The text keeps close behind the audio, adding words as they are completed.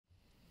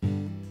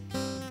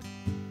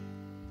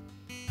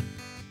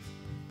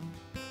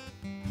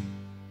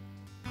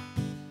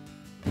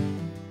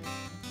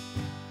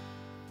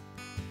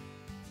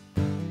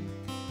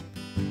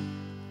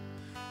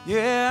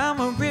Yeah, I'm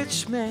a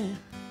rich man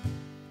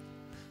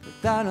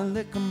without a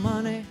lick of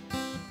money,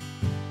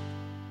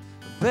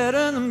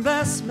 better than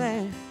blessed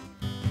man,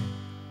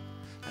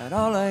 had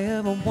all I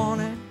ever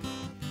wanted,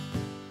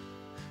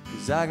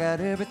 'cause I got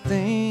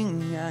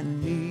everything I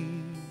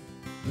need.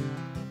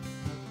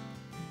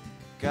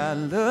 Got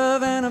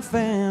love and a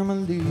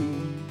family.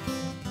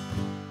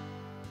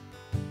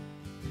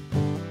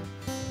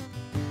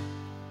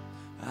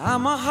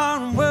 I'm a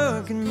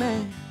hard-working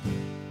man.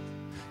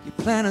 You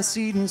plant a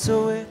seed and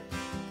sow it.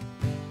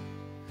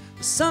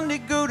 Sunday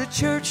go to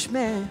church,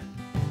 man,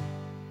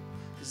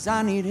 'cause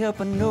I need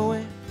help, I know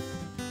it.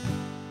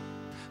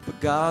 But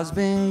God's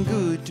been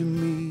good to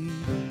me,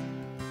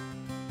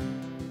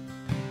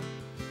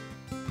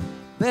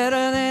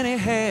 better than He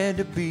had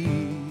to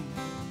be.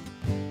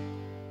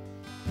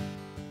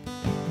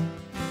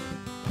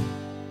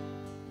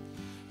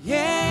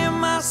 Yeah, in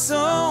my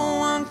soul,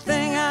 one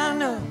thing I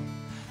know,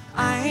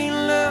 I ain't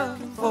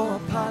looking for a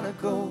pot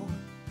of gold.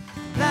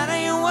 That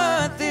ain't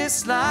what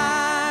this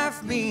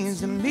life means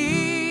to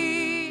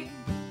me.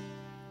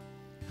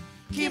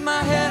 Keep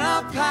my head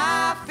up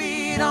high,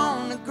 feet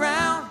on the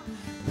ground,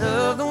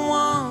 love the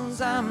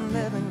ones I'm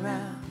living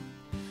around.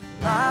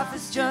 Life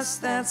is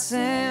just that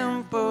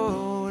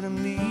simple to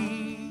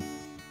me.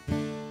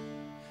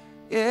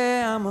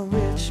 Yeah, I'm a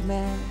rich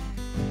man.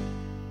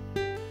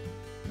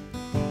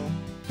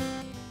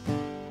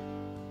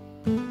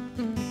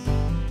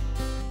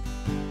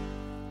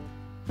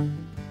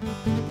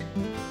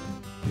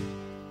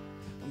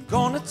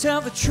 Gonna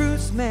tell the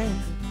truth,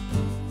 man,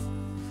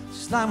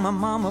 just like my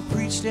mama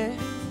preached it.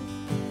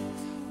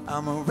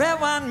 I'm a red,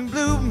 white, and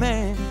blue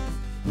man.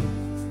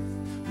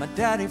 My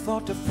daddy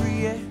fought to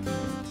free it,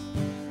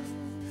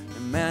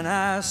 and man,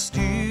 I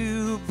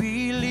still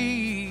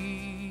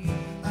believe.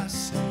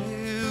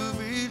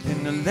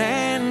 In the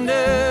land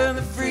of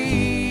the free.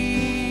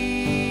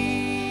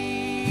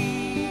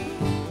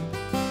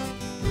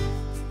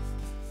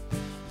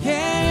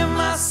 Yeah, in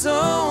my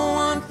soul,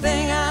 one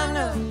thing I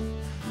know,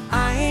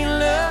 I ain't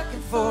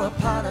looking for a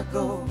pot of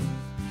gold.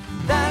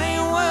 That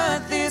ain't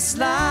what this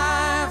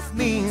life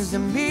means to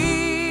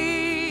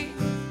me.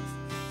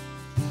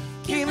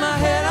 Keep my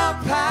head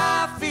up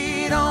high,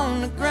 feet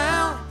on the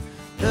ground,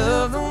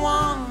 love the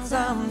ones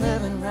I'm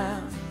living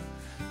around.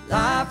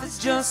 Life is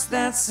just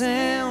that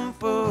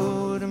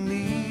simple to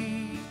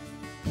me.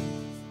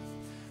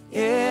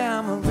 Yeah,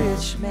 I'm a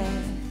rich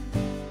man.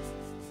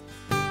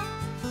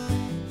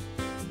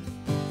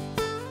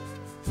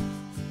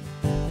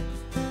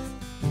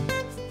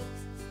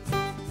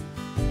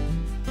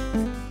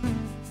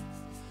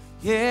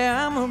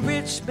 Yeah, I'm a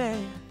rich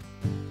man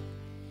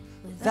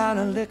without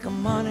a lick of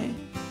money,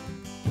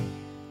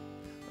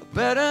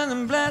 better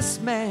than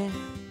blessed man,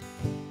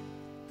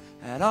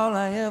 had all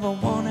I ever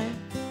wanted,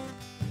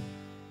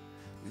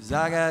 'cause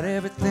I got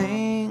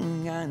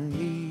everything I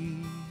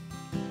need.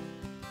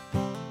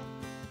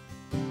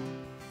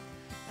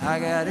 I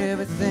got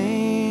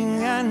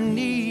everything I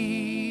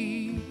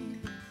need.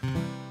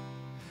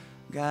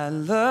 Got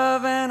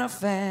love and a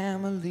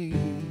family.